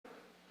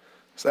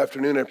This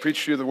afternoon I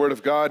preach to you the Word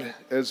of God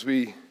as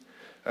we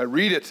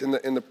read it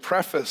in the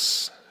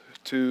preface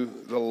to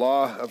the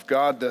law of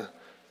God, the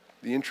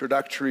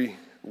introductory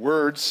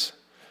words.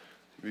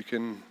 We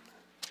can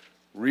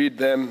read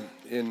them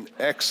in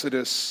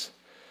Exodus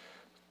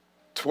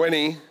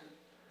 20,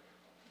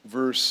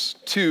 verse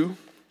 2.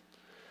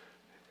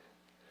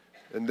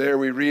 And there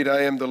we read,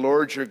 "I am the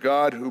Lord your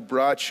God who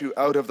brought you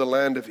out of the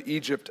land of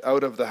Egypt,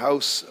 out of the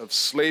house of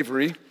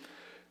slavery."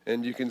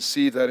 And you can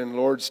see that in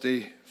Lord's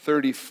Day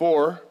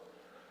 34.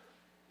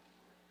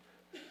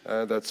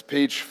 That's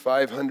page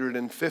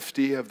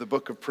 550 of the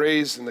Book of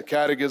Praise in the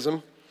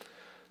Catechism.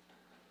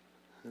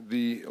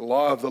 The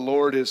law of the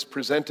Lord is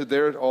presented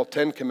there, all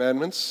 10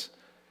 commandments,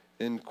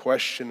 in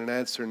question and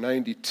answer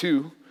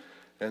 92.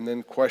 And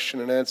then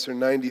question and answer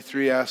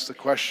 93 asks the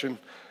question,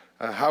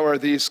 how are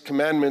these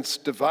commandments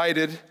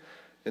divided?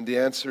 And the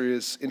answer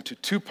is into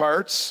two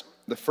parts.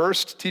 The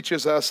first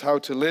teaches us how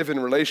to live in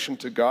relation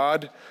to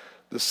God.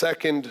 The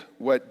second,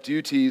 what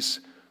duties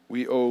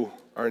we owe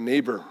our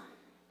neighbor.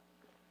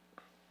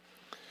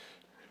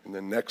 And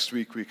then next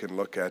week we can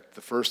look at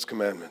the first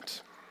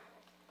commandment.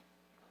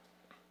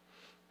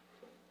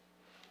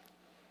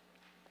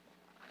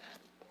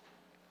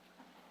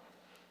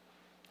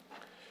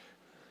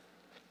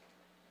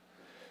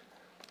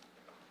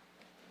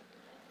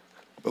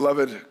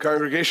 Beloved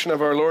congregation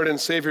of our Lord and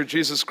Savior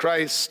Jesus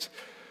Christ,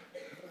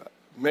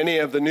 many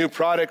of the new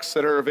products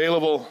that are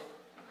available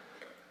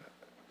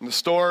in the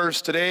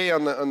stores today,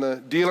 on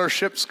the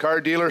dealerships,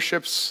 car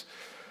dealerships,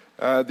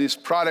 these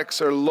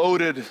products are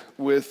loaded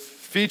with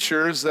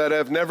features that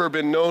have never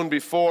been known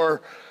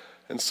before,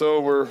 and so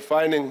we're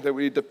finding that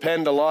we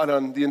depend a lot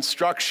on the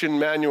instruction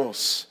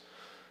manuals.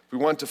 If we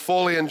want to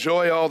fully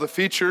enjoy all the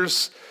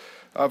features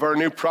of our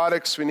new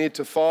products, we need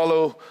to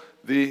follow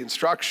the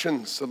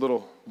instructions, the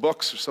little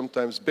books, or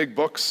sometimes big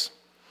books.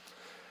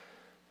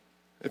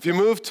 If you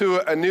move to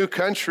a new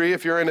country,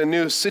 if you're in a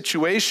new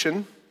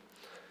situation,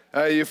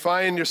 you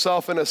find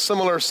yourself in a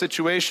similar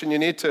situation, you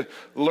need to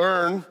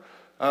learn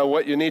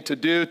what you need to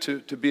do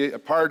to be a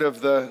part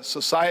of the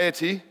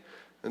society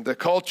and the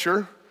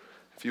culture.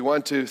 If you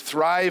want to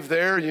thrive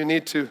there, you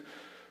need to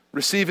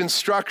receive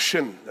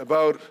instruction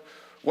about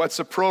what's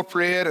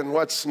appropriate and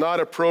what's not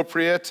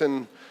appropriate,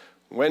 and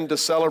when to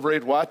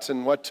celebrate what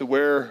and what to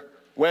wear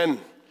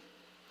when.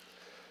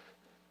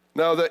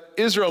 Now, the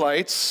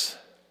Israelites,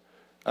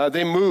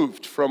 they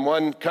moved from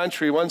one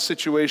country, one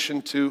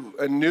situation, to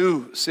a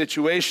new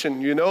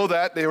situation. You know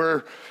that. They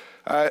were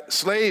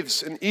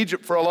slaves in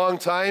Egypt for a long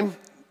time.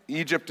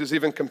 Egypt is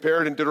even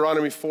compared in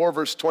Deuteronomy 4,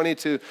 verse 20,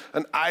 to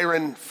an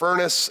iron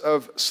furnace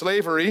of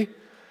slavery.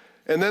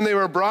 And then they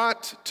were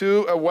brought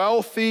to a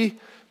wealthy,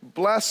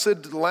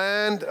 blessed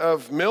land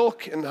of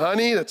milk and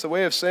honey. That's a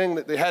way of saying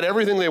that they had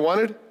everything they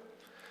wanted,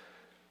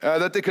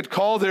 that they could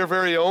call their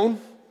very own.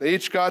 They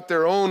each got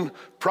their own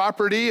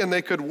property, and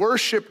they could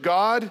worship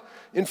God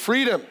in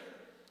freedom.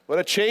 What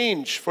a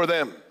change for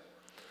them.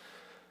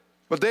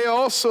 But they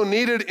also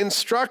needed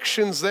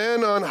instructions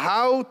then on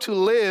how to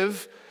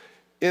live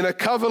in a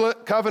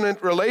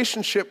covenant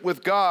relationship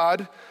with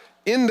God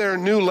in their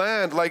new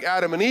land, like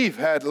Adam and Eve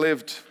had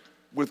lived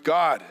with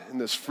God in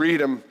this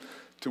freedom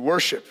to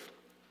worship.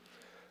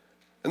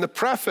 And the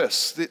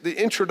preface, the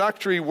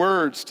introductory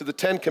words to the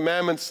 10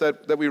 Commandments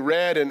that we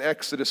read in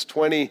Exodus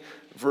 20,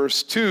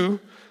 verse 2,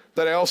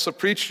 that I also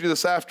preached to you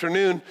this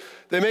afternoon,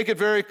 they make it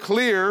very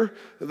clear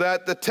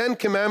that the 10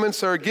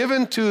 Commandments are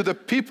given to the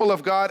people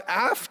of God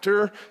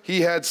after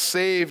He had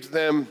saved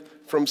them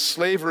from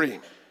slavery.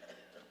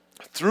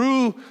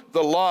 Through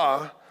the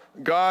law,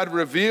 God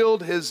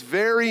revealed His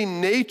very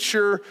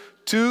nature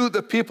to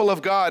the people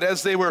of God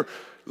as they were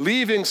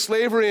leaving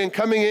slavery and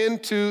coming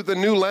into the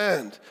new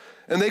land.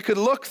 And they could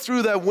look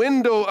through that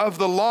window of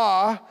the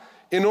law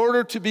in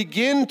order to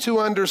begin to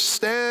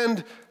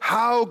understand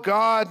how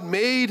God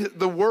made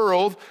the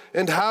world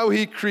and how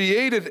He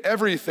created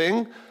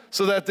everything,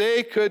 so that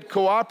they could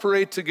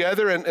cooperate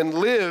together and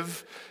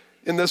live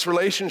in this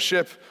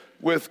relationship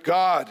with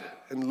God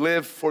and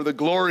live for the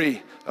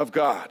glory of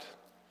God.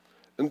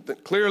 And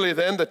clearly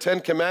then, the 10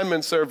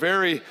 Commandments are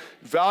very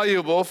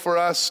valuable for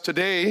us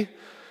today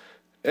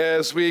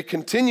as we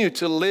continue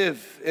to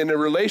live in a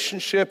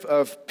relationship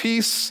of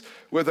peace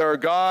with our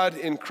God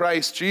in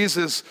Christ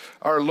Jesus,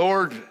 our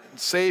Lord and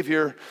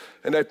Savior.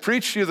 And I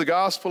preach to you the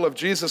gospel of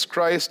Jesus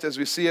Christ as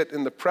we see it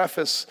in the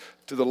preface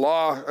to the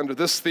law under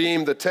this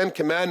theme. The 10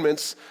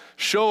 Commandments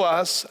show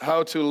us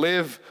how to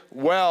live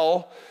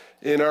well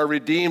in our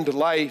redeemed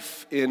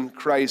life in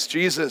Christ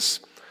Jesus.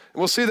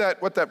 And we'll see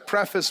that what that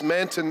preface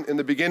meant in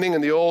the beginning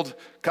in the Old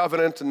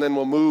Covenant, and then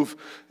we'll move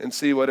and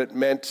see what it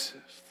meant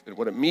and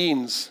what it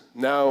means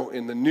now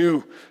in the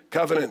New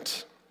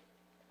Covenant.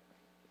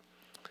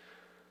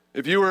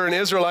 If you were an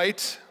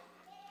Israelite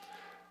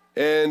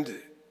and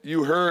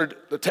you heard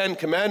the 10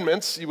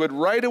 Commandments, you would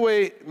right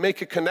away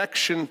make a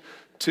connection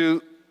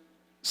to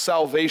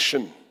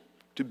salvation,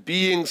 to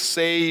being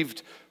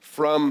saved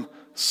from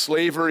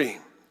slavery.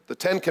 The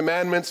 10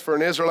 Commandments for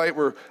an Israelite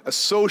were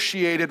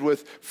associated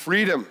with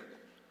freedom.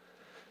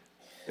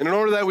 And in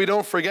order that we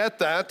don't forget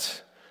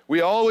that, We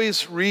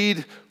always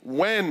read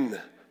when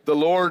the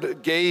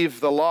Lord gave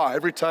the law.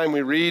 Every time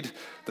we read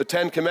the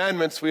Ten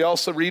Commandments, we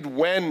also read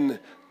when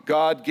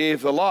God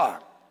gave the law,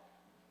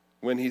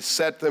 when he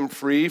set them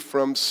free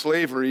from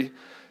slavery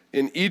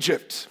in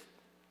Egypt.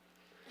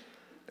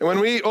 And when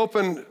we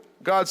opened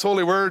God's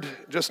holy word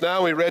just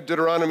now, we read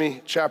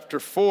Deuteronomy chapter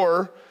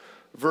 4,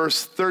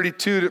 verses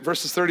 32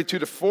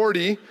 to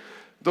 40.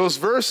 Those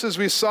verses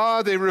we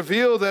saw, they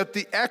reveal that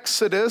the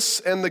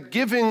Exodus and the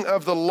giving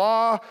of the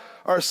law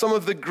are some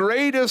of the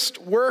greatest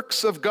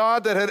works of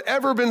God that had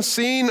ever been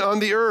seen on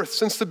the earth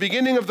since the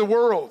beginning of the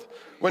world,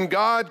 when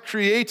God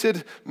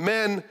created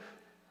men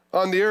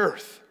on the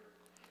earth.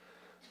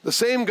 The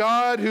same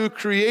God who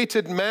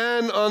created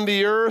man on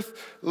the earth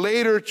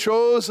later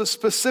chose a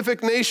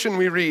specific nation,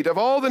 we read, of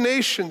all the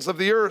nations of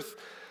the earth,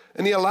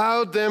 and he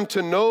allowed them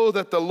to know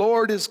that the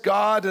Lord is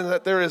God and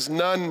that there is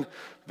none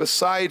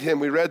beside him.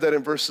 We read that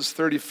in verses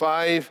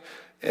 35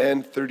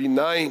 and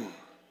 39.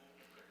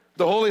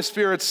 The Holy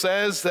Spirit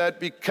says that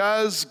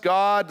because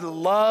God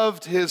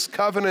loved his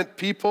covenant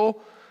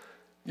people,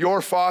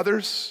 your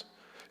fathers,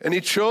 and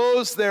he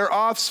chose their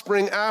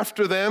offspring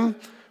after them,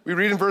 we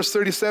read in verse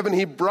 37,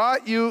 he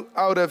brought you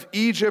out of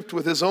Egypt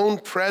with his own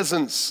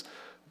presence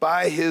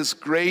by his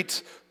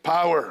great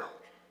power.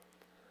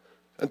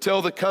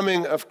 Until the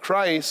coming of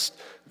Christ,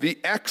 the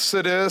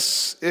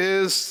Exodus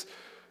is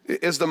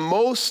the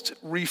most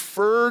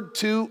referred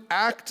to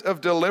act of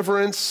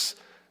deliverance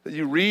that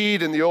you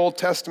read in the Old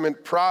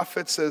Testament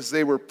prophets as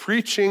they were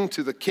preaching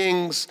to the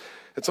kings.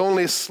 It's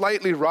only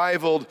slightly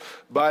rivaled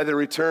by the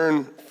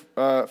return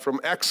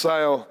from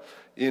exile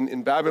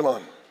in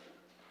Babylon.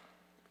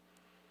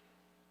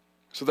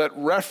 So that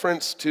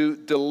reference to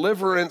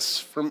deliverance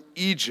from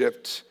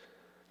Egypt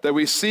that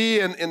we see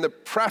in the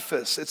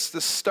preface, it's the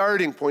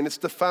starting point, it's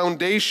the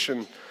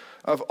foundation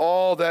of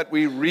all that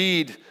we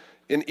read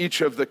in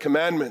each of the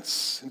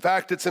commandments. In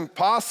fact, it's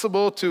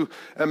impossible to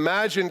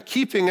imagine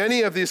keeping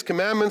any of these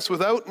commandments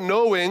without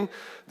knowing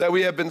that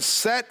we have been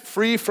set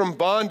free from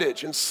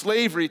bondage and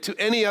slavery to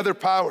any other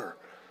power.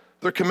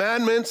 They're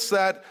commandments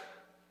that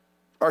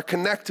are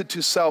connected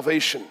to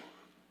salvation.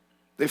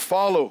 They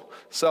follow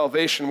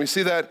salvation. We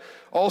see that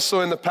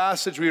also in the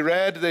passage we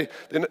read.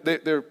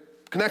 They're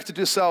connected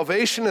to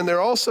salvation, and they're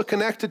also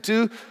connected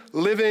to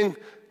living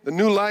the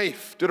new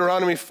life.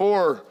 Deuteronomy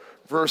 4,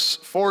 verse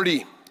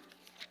 40.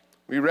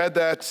 We read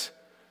that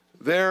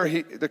there,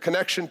 the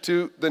connection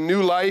to the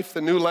new life,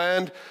 the new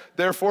land.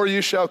 Therefore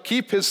you shall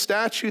keep his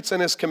statutes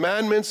and his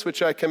commandments,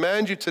 which I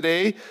command you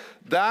today,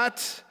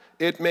 that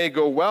it may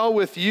go well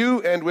with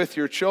you and with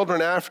your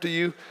children after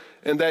you,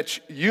 and that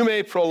you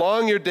may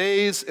prolong your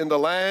days in the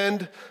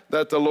land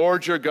that the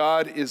Lord your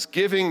God is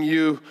giving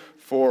you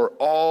for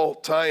all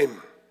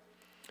time.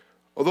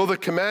 Although the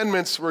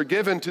commandments were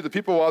given to the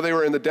people while they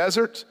were in the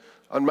desert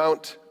on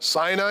Mount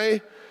Sinai,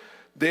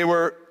 they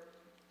were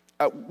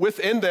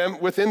within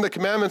the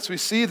commandments, we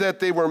see that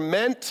they were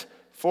meant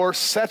for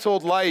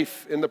settled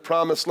life in the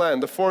promised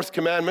land. The fourth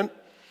commandment,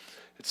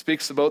 it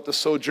speaks about the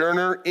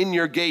sojourner in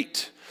your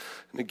gate.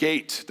 In the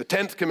gate. The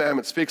 10th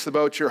commandment speaks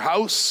about your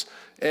house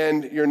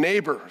and your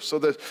neighbor. So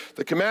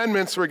the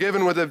commandments were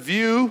given with a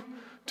view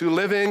to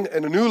living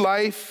in a new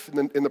life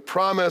in the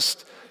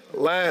promised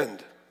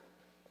land.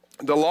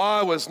 The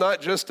law was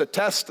not just a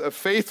test of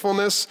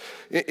faithfulness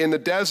in the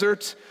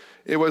desert.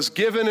 It was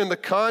given in the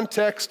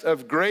context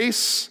of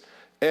grace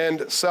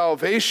and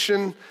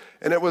salvation,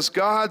 and it was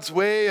God's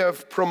way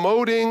of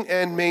promoting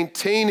and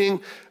maintaining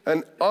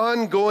an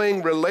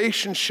ongoing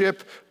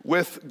relationship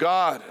with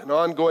God, an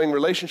ongoing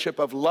relationship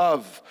of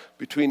love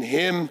between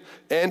him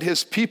and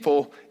his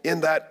people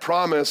in that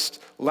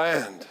promised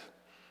land.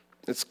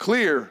 It's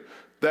clear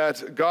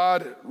that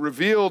God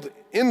revealed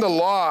in the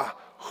law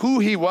who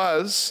he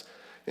was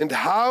and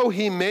how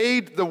he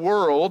made the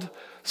world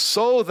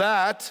so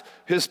that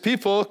his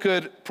people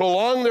could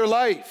prolong their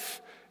life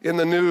in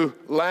the new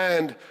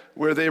land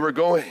where they were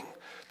going.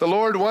 The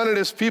Lord wanted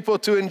his people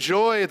to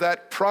enjoy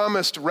that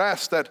promised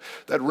rest, that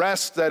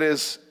rest that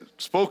is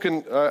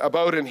spoken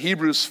about in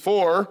Hebrews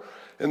 4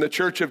 in the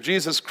Church of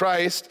Jesus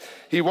Christ.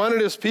 He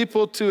wanted his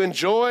people to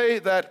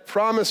enjoy that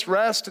promised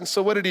rest, and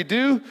so what did he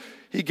do?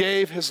 He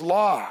gave his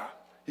law.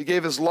 He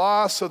gave his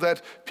law so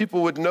that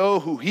people would know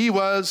who he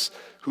was,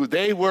 who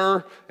they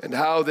were, and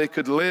how they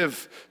could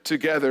live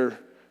together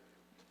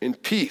in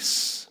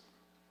peace.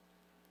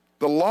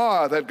 The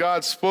law that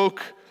God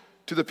spoke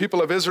to the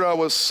people of Israel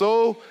was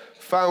so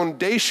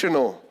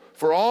foundational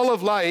for all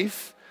of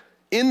life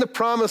in the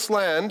promised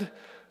land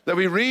that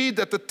we read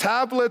that the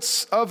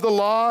tablets of the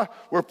law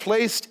were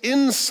placed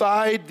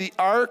inside the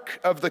Ark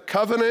of the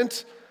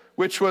Covenant,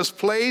 which was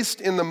placed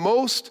in the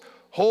most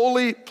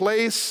holy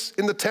place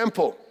in the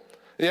temple.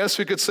 Yes,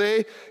 we could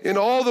say in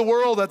all the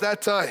world at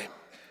that time.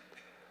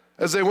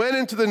 As they went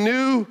into the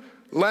new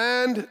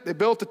land, they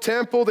built a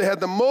temple. They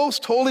had the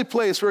most holy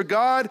place where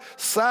God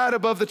sat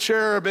above the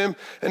cherubim,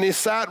 and he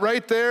sat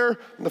right there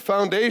on the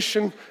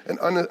foundation, and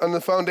on the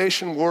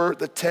foundation were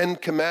the 10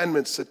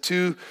 Commandments, the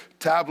 2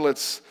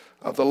 tablets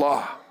of the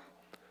law.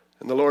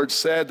 And the Lord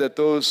said that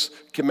those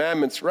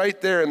commandments right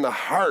there in the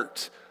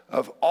heart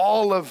of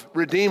all of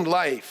redeemed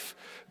life,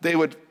 they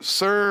would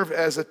serve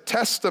as a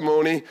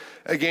testimony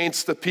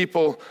against the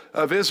people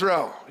of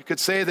Israel. You could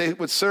say they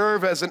would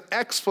serve as an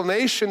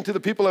explanation to the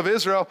people of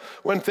Israel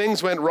when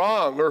things went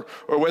wrong or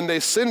when they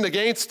sinned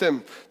against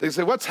him. They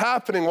say, what's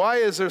happening? Why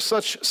is there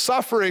such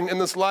suffering in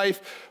this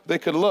life? They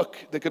could look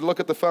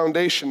at the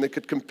foundation. They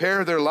could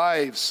compare their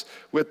lives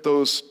with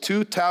those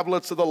 2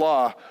 tablets of the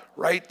law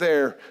right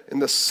there in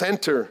the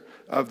center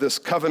of this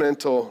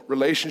covenantal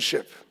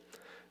relationship.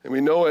 And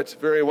we know it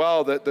very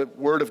well that the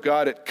Word of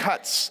God, it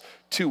cuts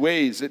 2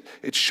 ways.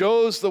 It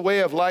shows the way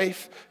of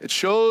life. It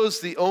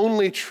shows the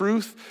only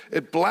truth.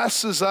 It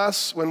blesses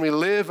us when we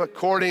live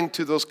according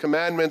to those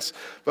commandments.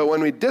 But when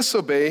we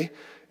disobey,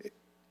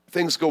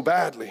 things go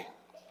badly.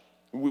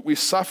 We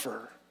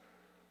suffer.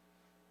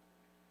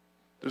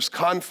 There's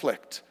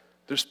conflict.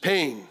 There's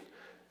pain.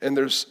 And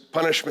there's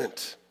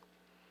punishment.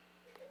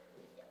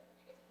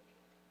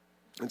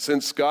 And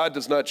since God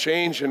does not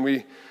change and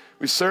we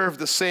serve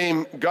the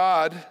same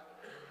God,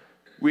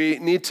 we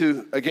need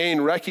to,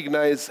 again,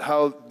 recognize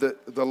how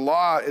the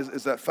law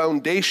is that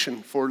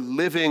foundation for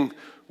living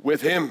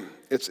with him.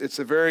 It's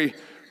a very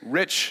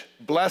rich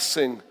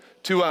blessing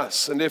to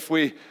us. And if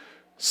we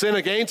sin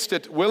against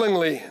it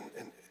willingly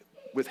and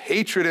with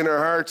hatred in our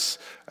hearts,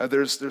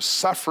 there's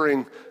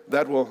suffering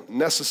that will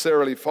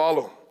necessarily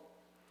follow.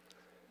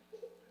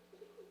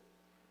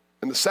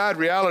 And the sad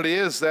reality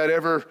is that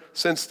ever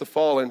since the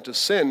fall into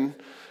sin,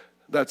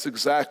 that's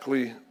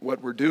exactly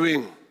what we're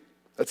doing.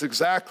 That's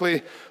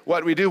exactly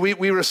what we do.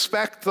 We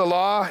respect the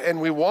law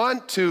and we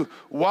want to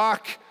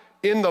walk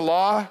in the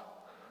law,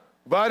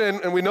 but,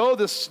 and we know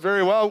this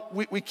very well,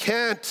 we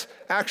can't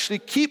actually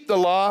keep the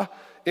law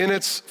in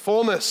its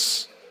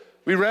fullness.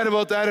 We read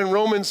about that in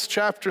Romans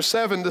chapter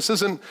 7. This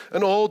isn't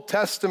an Old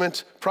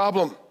Testament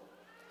problem.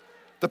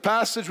 The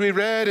passage we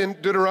read in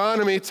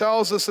Deuteronomy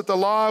tells us that the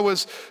law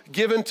was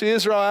given to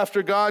Israel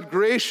after God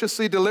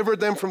graciously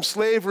delivered them from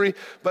slavery,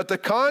 but the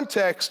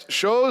context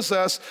shows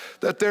us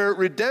that their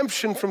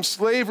redemption from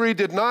slavery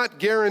did not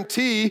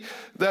guarantee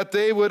that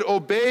they would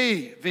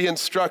obey the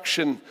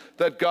instruction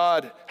that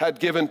God had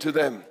given to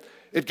them.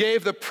 It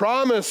gave the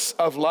promise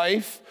of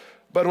life,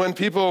 but when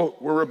people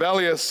were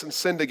rebellious and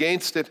sinned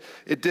against it,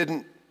 it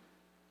didn't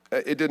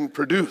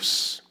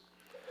produce.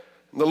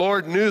 And the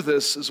Lord knew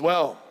this as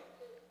well.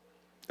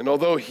 And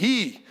although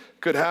he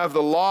could have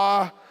the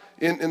law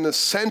in the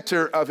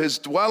center of his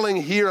dwelling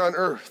here on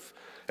earth,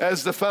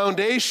 as the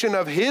foundation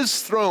of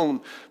his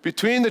throne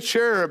between the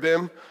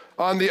cherubim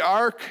on the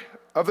Ark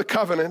of the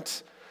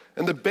Covenant,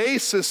 and the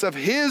basis of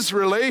his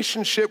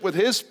relationship with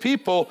his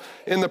people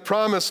in the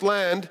promised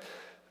land,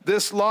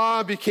 this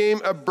law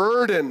became a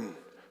burden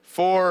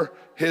for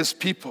his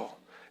people.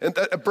 And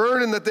a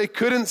burden that they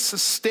couldn't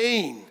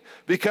sustain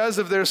because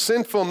of their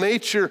sinful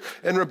nature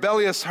and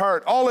rebellious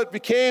heart. All it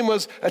became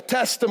was a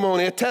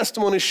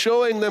testimony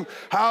showing them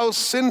how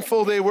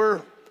sinful they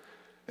were.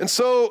 And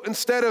so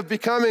instead of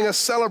becoming a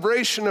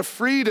celebration of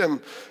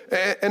freedom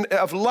and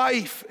of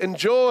life and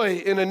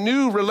joy in a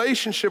new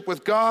relationship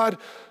with God,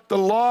 the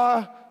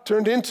law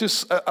turned into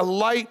a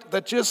light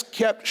that just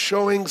kept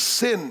showing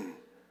sin,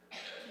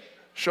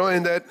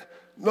 showing that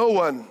no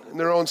one in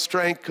their own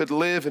strength could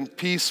live in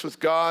peace with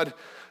God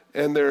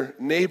and their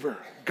neighbor.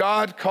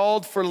 God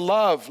called for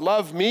love.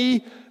 Love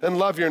me and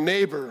love your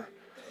neighbor.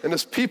 And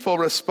his people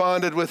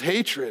responded with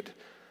hatred.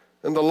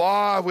 And the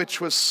law, which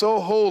was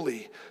so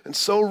holy and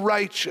so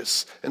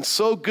righteous and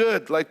so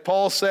good, like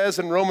Paul says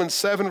in Romans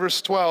 7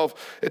 verse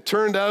 12, it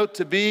turned out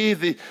to be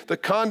the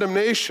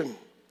condemnation,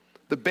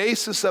 the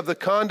basis of the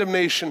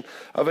condemnation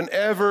of an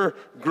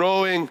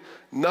ever-growing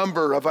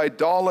number of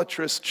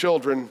idolatrous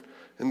children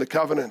in the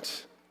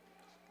covenant.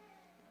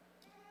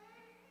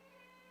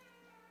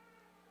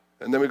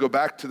 And then we go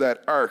back to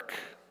that ark.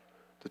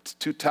 The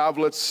 2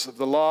 tablets of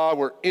the law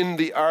were in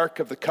the ark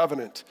of the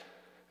covenant.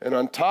 And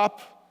on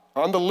top,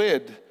 on the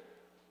lid,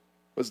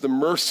 was the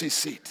mercy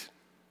seat.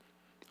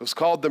 It was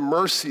called the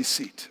mercy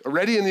seat.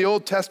 Already in the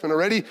Old Testament,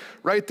 already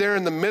right there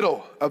in the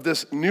middle of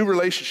this new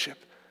relationship.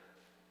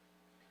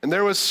 And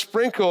there was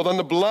sprinkled on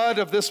the blood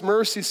of this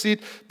mercy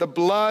seat, the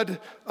blood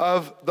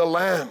of the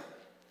Lamb.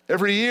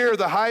 Every year,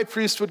 the high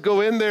priest would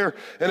go in there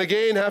and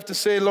again have to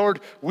say, Lord,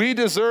 we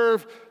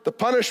deserve the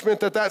punishment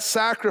that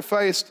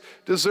sacrifice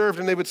deserved.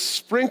 And they would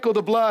sprinkle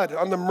the blood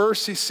on the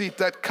mercy seat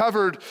that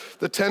covered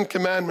the 10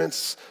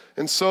 Commandments.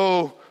 And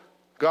so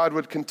God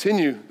would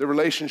continue the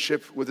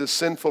relationship with his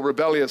sinful,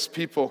 rebellious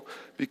people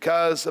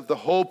because of the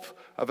hope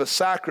of a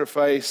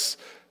sacrifice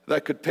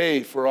that could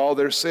pay for all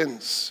their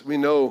sins. We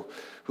know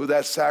who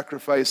that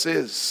sacrifice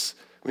is.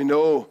 We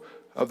know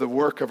of the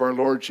work of our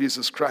Lord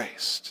Jesus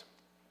Christ.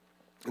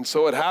 And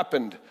so it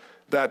happened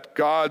that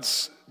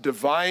God's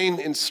divine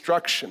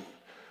instruction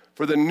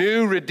for the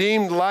new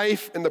redeemed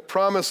life in the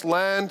promised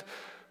land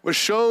was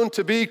shown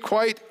to be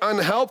quite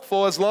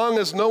unhelpful as long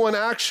as no one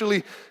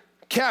actually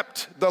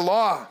kept the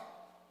law.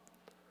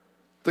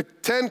 The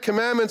 10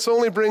 Commandments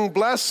only bring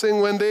blessing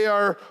when they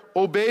are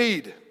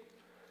obeyed.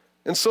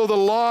 And so the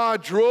law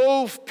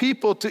drove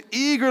people to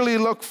eagerly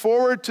look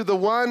forward to the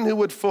one who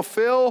would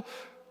fulfill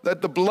the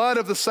blood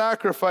of the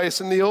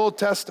sacrifice in the Old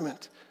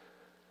Testament.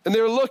 And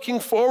they were looking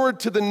forward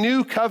to the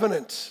new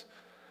covenant.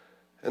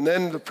 And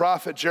then the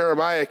prophet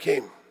Jeremiah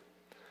came.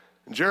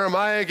 And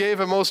Jeremiah gave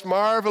a most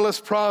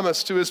marvelous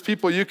promise to his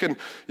people. You can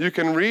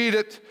read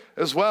it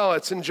as well.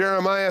 It's in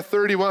Jeremiah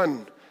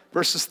 31,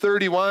 verses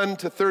 31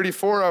 to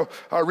 34.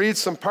 I'll read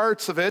some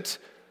parts of it.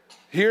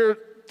 Here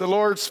the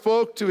Lord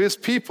spoke to his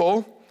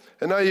people.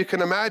 And now you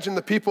can imagine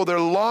the people, they're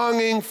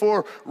longing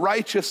for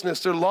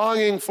righteousness. They're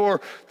longing for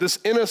this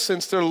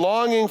innocence. They're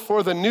longing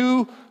for the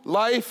new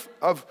life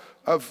of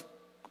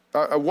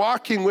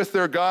walking with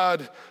their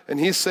God.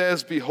 And he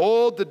says,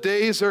 behold, the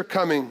days are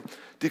coming,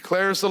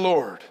 declares the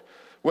Lord,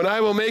 when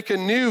I will make a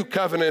new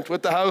covenant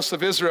with the house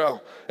of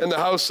Israel and the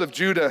house of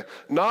Judah,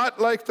 not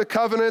like the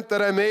covenant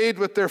that I made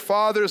with their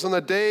fathers on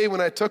the day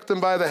when I took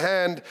them by the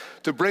hand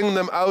to bring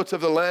them out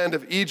of the land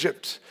of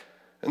Egypt.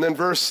 And then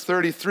verse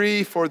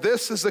 33, for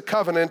this is the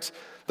covenant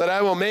that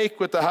I will make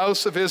with the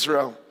house of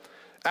Israel.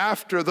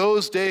 After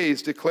those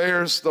days,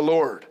 declares the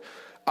Lord,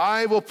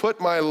 I will put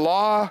my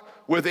law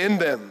within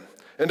them,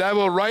 and I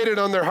will write it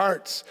on their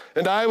hearts,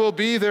 and I will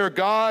be their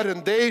God,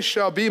 and they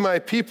shall be my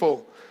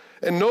people.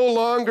 And no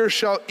longer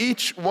shall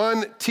each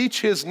one teach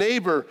his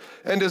neighbor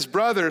and his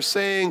brother,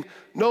 saying,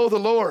 know the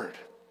Lord,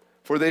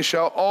 for they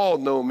shall all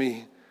know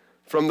me,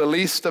 from the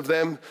least of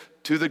them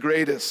to the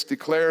greatest,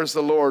 declares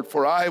the Lord.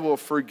 For I will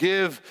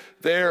forgive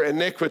their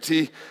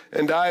iniquity,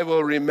 and I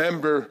will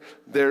remember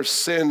their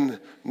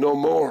sin no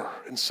more.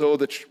 And so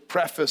the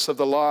preface of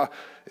the law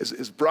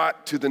is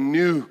brought to the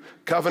new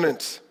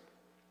covenant.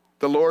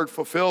 The Lord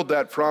fulfilled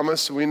that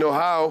promise. We know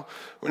how.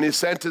 When he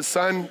sent his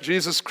son,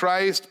 Jesus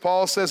Christ,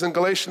 Paul says in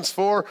Galatians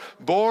 4,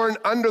 born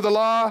under the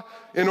law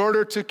in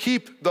order to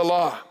keep the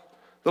law.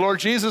 The Lord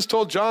Jesus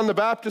told John the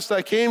Baptist,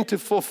 I came to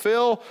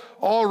fulfill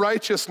all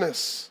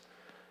righteousness.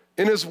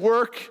 In his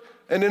work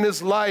and in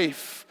his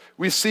life,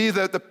 we see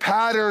that the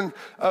pattern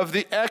of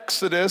the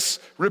Exodus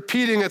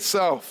repeating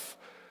itself.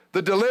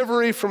 The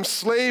delivery from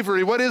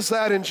slavery, what is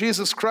that in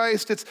Jesus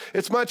Christ?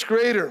 It's much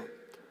greater.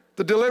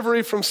 The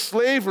delivery from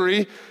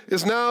slavery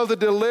is now the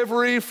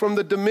delivery from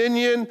the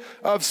dominion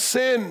of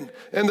sin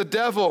and the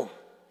devil.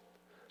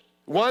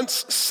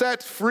 Once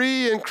set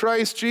free in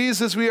Christ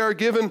Jesus, we are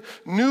given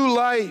new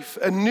life,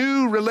 a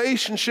new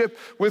relationship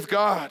with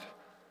God.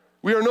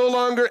 We are no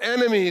longer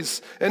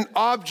enemies and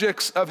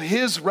objects of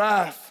his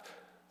wrath.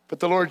 But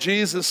the Lord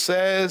Jesus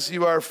says,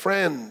 you are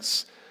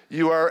friends.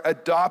 You are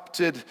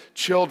adopted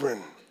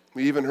children.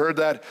 We even heard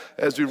that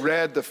as we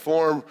read the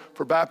form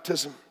for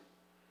baptism.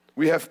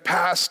 We have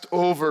passed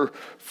over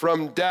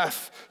from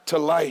death to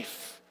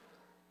life.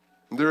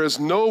 There is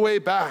no way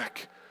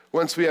back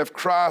once we have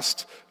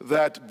crossed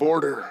that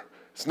border.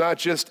 It's not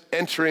just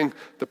entering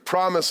the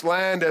promised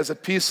land as a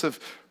piece of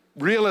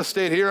real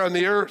estate here on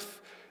the earth.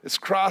 It's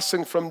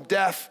crossing from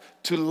death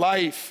to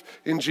life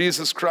in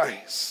Jesus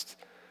Christ.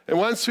 And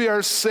once we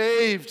are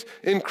saved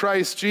in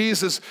Christ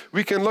Jesus,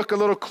 we can look a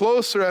little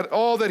closer at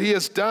all that he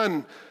has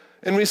done.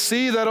 And we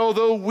see that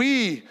although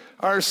we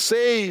are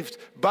saved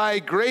by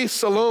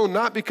grace alone,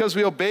 not because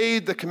we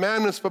obeyed the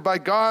commandments, but by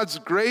God's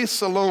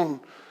grace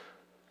alone,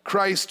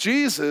 Christ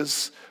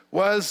Jesus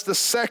was the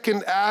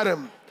second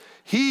Adam.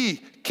 He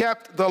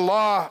kept the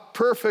law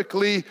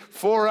perfectly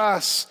for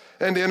us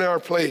and in our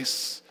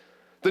place.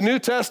 The New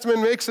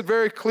Testament makes it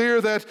very clear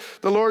that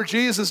the Lord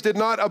Jesus did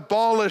not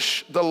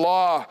abolish the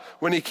law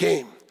when he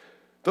came.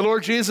 The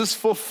Lord Jesus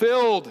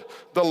fulfilled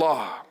the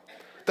law.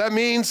 That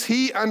means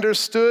he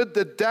understood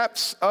the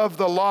depths of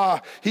the law.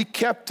 He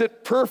kept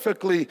it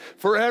perfectly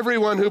for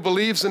everyone who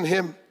believes in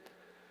him.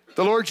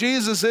 The Lord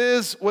Jesus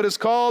is what is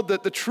called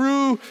the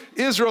true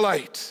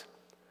Israelite.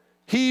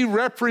 He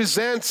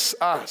represents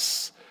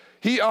us.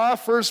 He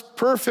offers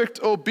perfect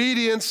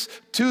obedience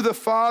to the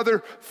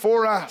Father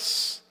for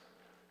us.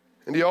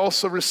 And he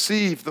also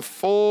received the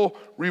full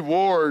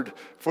reward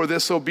for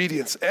this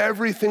obedience.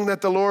 Everything that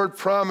the Lord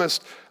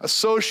promised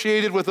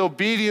associated with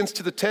obedience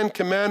to the 10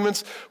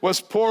 Commandments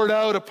was poured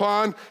out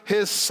upon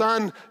his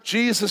Son,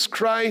 Jesus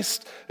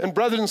Christ. And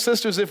brothers and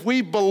sisters, if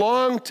we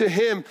belong to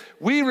him,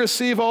 we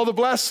receive all the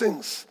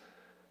blessings.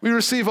 We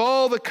receive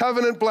all the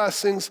covenant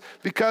blessings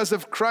because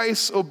of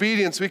Christ's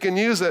obedience. We can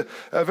use a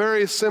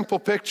very simple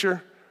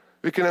picture.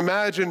 We can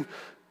imagine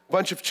a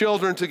bunch of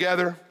children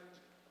together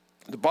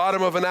at the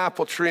bottom of an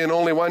apple tree, and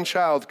only one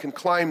child can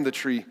climb the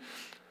tree.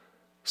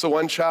 So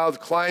one child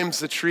climbs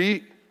the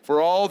tree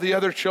for all the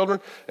other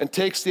children and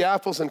takes the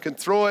apples and can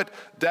throw it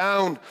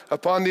down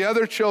upon the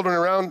other children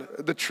around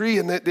the tree,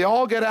 and they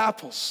all get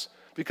apples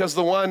because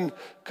the one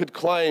could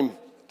climb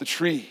the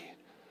tree.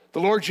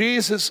 The Lord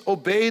Jesus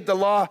obeyed the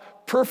law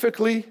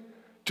perfectly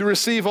to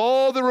receive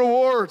all the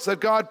rewards that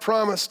God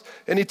promised,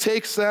 and he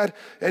takes that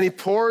and he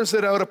pours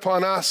it out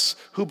upon us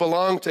who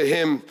belong to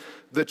him,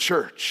 the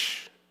church.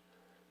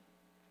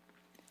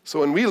 So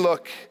when we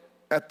look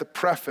at the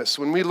preface,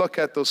 when we look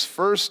at those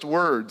first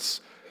words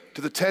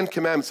to the 10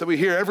 Commandments that we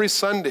hear every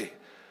Sunday,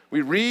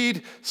 We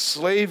read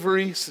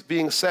slavery,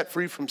 being set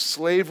free from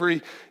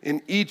slavery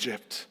in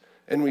Egypt,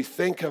 and we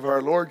think of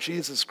our Lord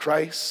Jesus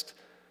Christ,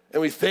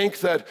 and we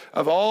think that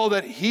of all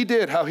that he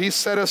did, how he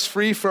set us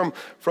free from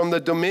the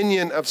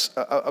dominion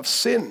of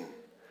sin,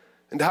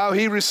 and how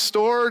he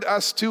restored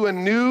us to a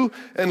new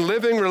and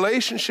living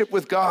relationship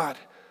with God.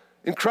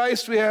 In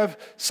Christ we have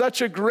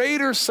such a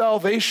greater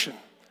salvation.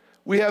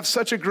 We have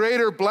such a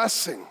greater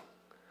blessing.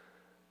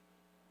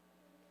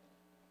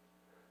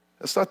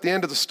 That's not the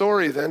end of the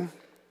story then.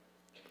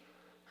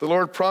 The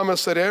Lord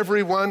promised that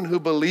everyone who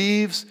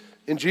believes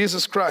in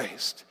Jesus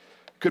Christ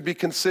could be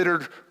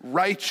considered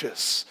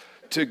righteous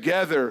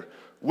together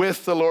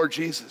with the Lord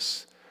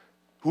Jesus.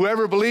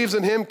 Whoever believes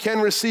in him can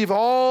receive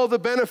all the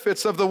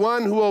benefits of the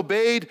one who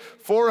obeyed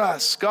for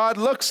us. God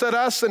looks at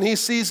us and he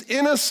sees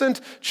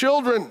innocent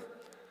children,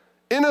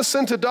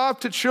 innocent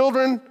adopted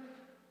children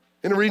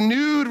in a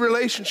renewed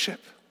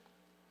relationship.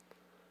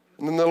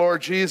 And then the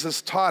Lord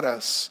Jesus taught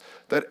us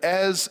that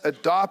as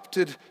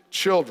adopted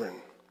children,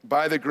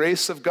 by the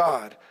grace of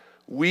God,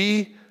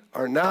 we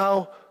are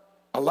now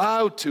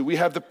we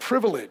have the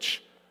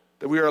privilege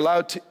that we are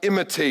allowed to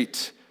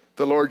imitate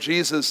the Lord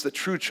Jesus, the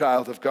true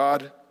child of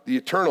God, the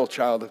eternal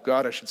child of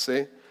God, I should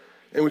say.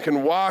 And we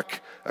can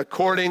walk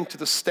according to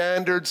the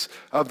standards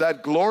of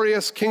that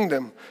glorious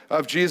kingdom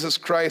of Jesus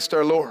Christ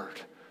our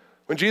Lord.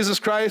 When Jesus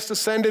Christ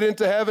ascended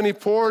into heaven, he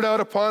poured out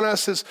upon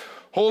us his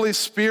Holy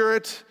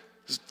Spirit,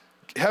 his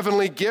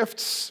heavenly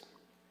gifts,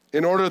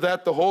 in order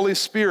that the Holy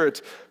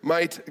Spirit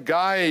might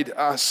guide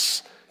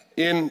us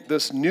in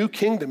this new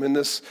kingdom, in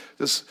this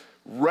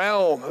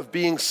realm of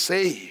being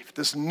saved,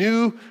 this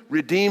new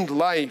redeemed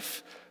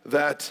life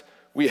that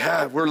we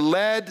have. We're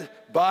led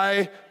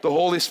by the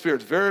Holy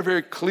Spirit. Very,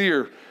 very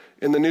clear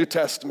in the New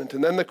Testament.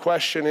 And then the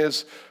question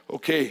is,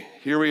 okay,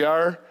 here we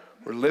are.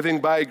 We're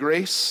living by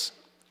grace.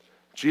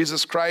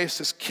 Jesus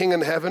Christ is King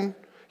in heaven.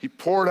 He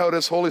poured out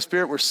his Holy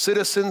Spirit. We're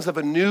citizens of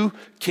a new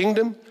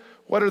kingdom.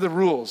 What are the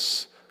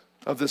rules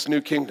of this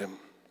new kingdom?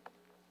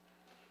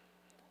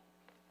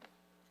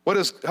 How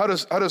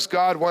does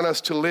God want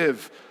us to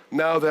live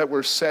now that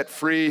we're set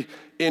free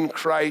in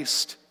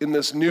Christ in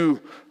this new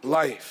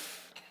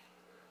life?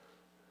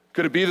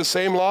 Could it be the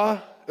same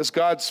law as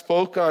God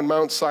spoke on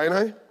Mount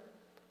Sinai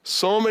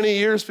so many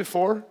years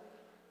before?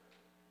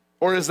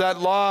 Or is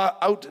that law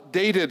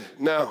outdated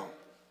now?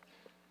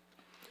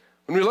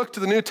 When we look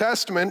to the New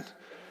Testament,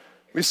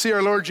 we see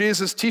our Lord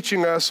Jesus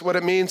teaching us what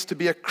it means to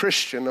be a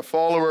Christian, a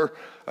follower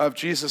of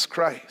Jesus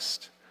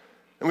Christ.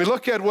 And we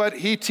look at what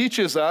he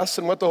teaches us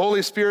and what the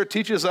Holy Spirit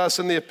teaches us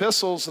in the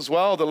epistles as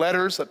well, the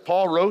letters that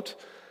Paul wrote.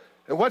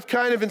 And what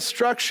kind of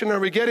instruction are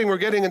we getting? We're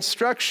getting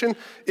instruction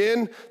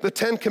in the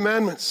 10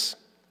 Commandments.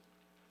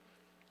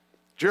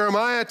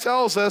 Jeremiah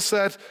tells us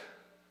that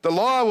the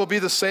law will be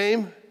the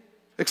same,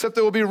 except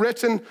it will be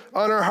written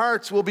on our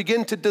hearts. We'll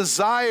begin to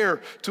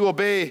desire to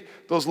obey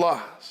those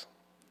laws.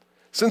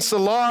 Since the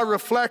law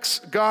reflects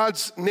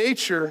God's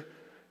nature,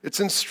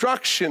 its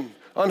instruction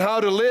on how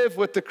to live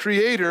with the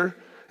Creator,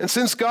 and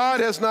since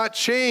God has not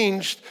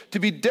changed to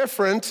be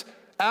different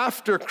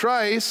after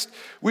Christ,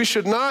 we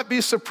should not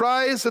be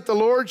surprised that the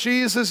Lord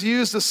Jesus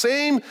used the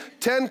same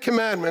 10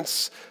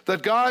 commandments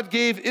that God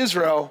gave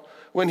Israel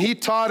when he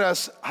taught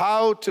us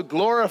how to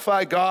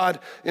glorify God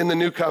in the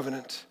new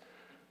covenant.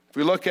 If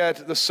we look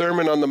at the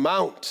Sermon on the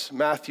Mount,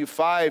 Matthew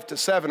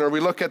 5-7, or we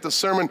look at the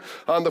Sermon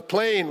on the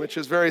Plain, which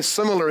is very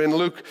similar in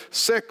Luke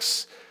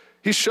 6,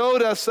 he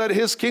showed us that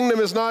his kingdom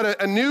is not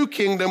a new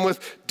kingdom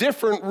with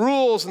different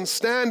rules and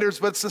standards,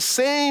 but it's the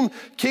same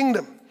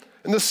kingdom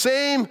and the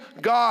same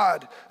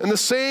God and the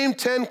same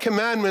 10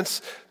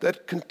 commandments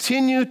that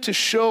continue to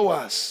show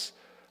us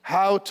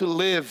how to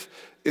live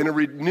in a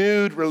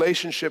renewed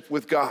relationship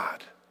with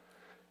God.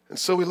 And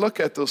so we look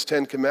at those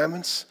 10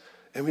 commandments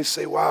and we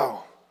say,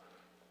 wow,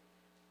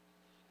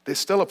 they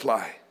still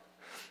apply.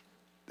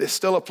 They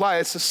still apply.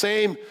 It's the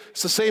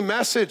same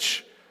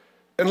message.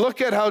 And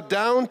look at how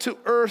down to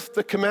earth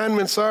the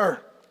commandments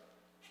are.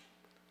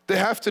 They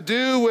have to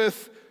do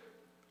with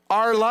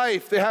our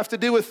life. They have to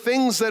do with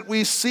things that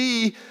we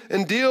see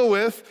and deal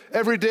with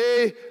every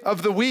day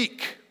of the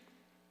week.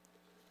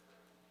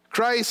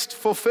 Christ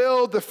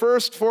fulfilled the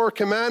first 4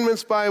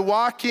 commandments by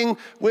walking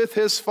with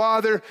his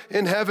Father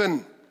in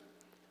heaven,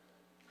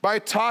 by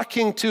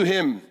talking to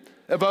him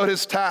about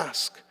his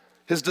task,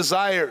 his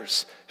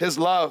desires, his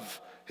love,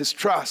 his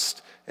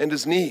trust, and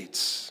his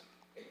needs.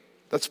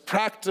 That's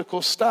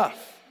practical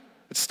stuff.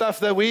 It's stuff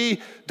that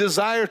we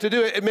desire to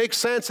do. It makes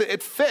sense.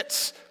 It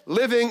fits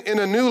living in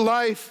a new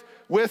life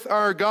with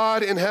our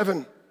God in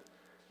heaven.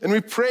 And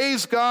we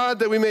praise God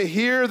that we may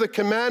hear the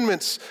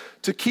commandments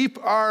to keep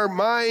our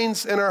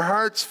minds and our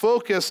hearts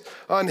focused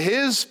on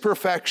his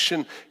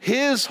perfection,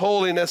 his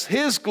holiness,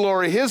 his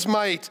glory, his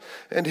might,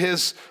 and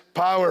his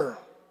power.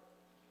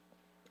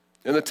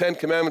 And the 10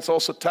 commandments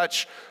also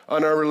touch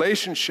on our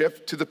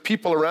relationship to the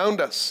people around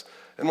us.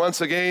 And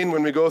once again,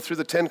 when we go through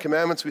the 10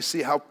 commandments, we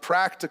see how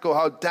practical,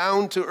 how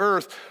down to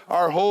earth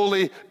our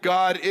holy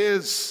God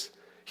is.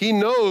 He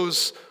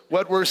knows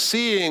what we're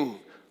seeing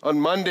on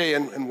Monday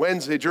and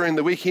Wednesday during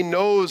the week. He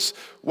knows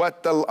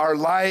what our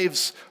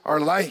lives are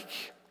like.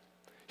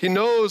 He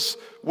knows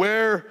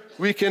where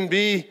we can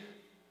be,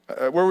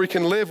 where we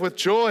can live with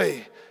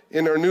joy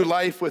in our new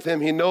life with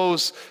him. He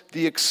knows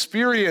the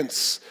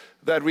experience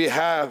that we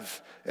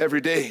have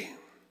every day.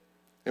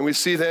 And we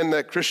see then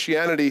that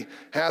Christianity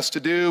has to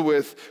do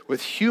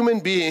with human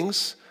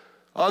beings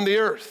on the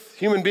earth,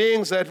 human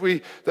beings that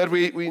we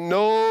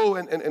know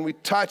and we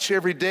touch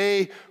every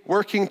day,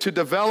 working to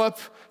develop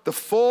the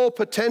full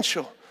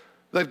potential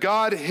that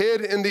God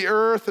hid in the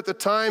earth at the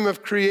time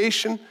of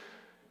creation.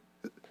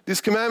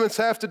 These commandments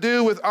have to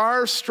do with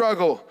our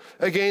struggle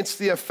against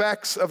the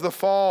effects of the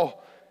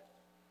fall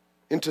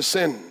into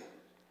sin.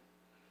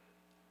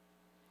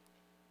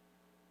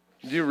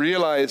 Do you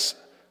realize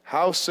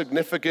how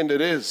significant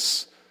it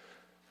is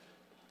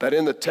that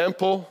in the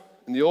temple,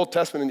 in the Old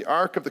Testament, in the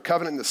Ark of the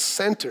Covenant, in the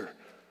center,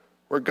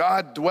 where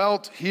God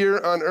dwelt here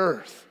on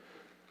earth,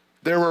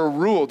 there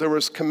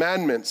was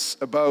commandments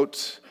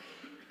about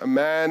a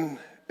man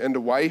and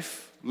a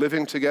wife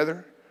living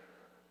together.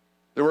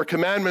 There were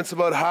commandments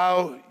about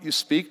how you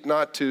speak,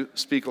 not to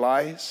speak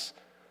lies.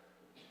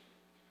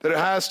 That it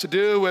has to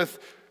do with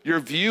your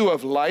view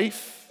of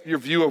life, your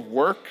view of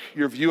work,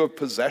 your view of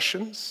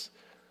possessions,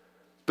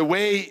 the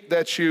way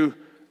that you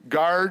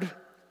guard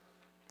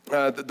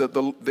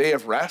the day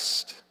of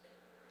rest.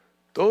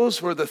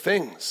 Those were the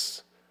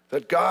things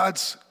that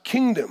God's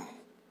kingdom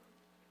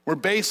were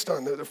based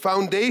on, the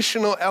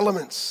foundational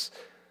elements.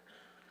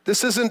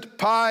 This isn't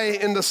pie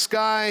in the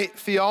sky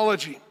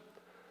theology.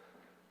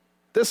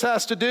 This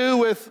has to do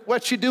with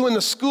what you do in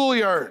the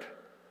schoolyard,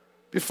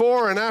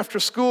 before and after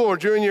school, or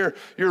during your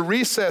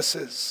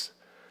recesses.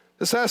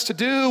 This has to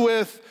do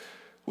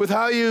with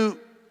how you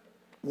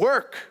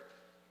work,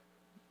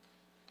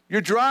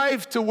 your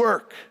drive to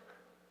work,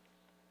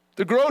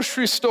 the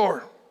grocery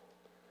store,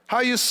 how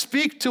you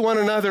speak to one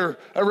another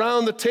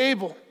around the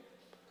table.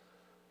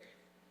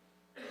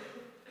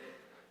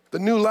 The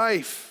new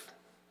life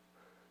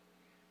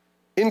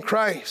in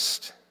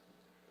Christ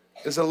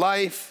is a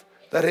life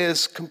that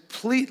is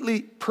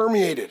completely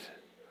permeated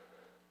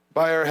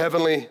by our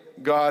heavenly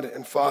God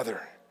and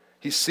Father.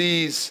 He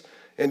sees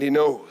and he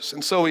knows.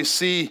 And so we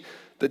see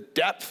the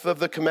depth of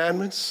the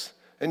commandments,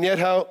 and yet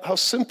how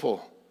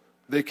simple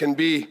they can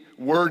be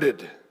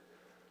worded.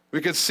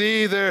 We could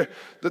see that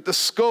the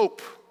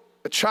scope.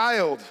 A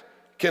child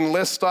can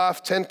list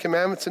off 10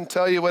 commandments and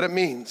tell you what it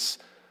means.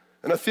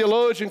 And a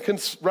theologian can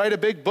write a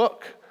big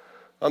book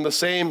on the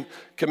same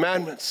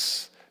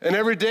commandments. And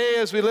every day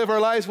as we live our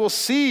lives, we'll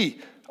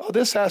see, oh,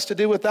 this has to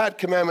do with that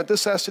commandment.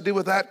 This has to do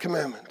with that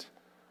commandment.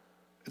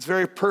 It's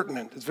very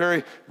pertinent. It's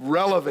very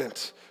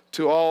relevant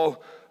to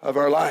all of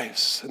our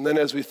lives. And then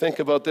as we think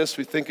about this,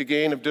 we think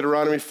again of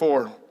Deuteronomy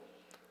 4.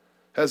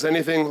 Has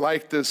anything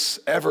like this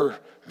ever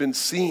been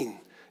seen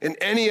in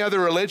any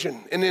other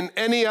religion and in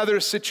any other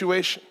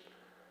situation?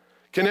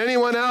 Can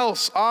anyone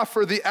else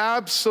offer the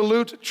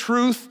absolute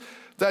truth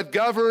that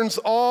governs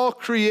all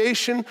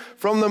creation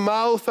from the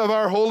mouth of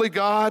our holy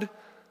God,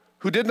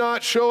 who did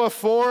not show a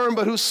form,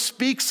 but who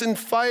speaks in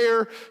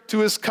fire to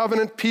his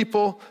covenant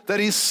people, that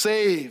he's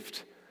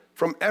saved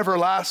from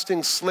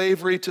everlasting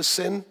slavery to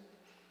sin?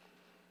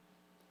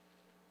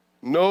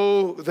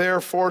 Know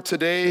therefore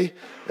today,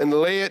 and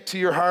lay it to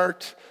your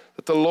heart,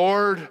 that the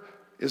Lord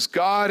is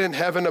God in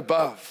heaven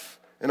above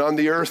and on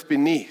the earth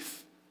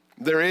beneath.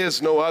 There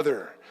is no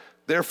other.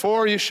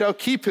 Therefore you shall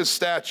keep his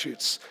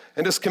statutes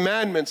and his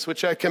commandments,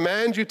 which I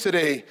command you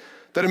today,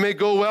 that it may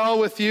go well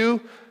with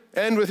you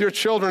and with your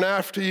children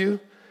after you,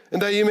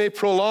 and that you may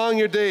prolong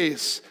your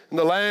days in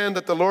the land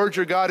that the Lord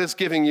your God is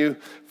giving you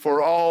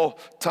for all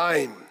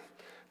time.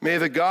 May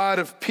the God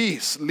of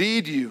peace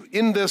lead you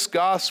in this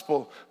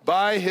gospel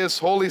by his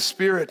Holy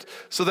Spirit,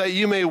 so that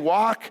you may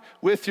walk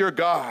with your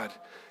God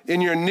in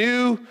your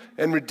new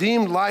and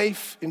redeemed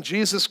life in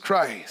Jesus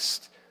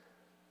Christ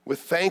with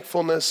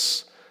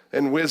thankfulness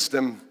and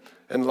wisdom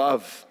and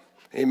love.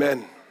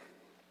 Amen.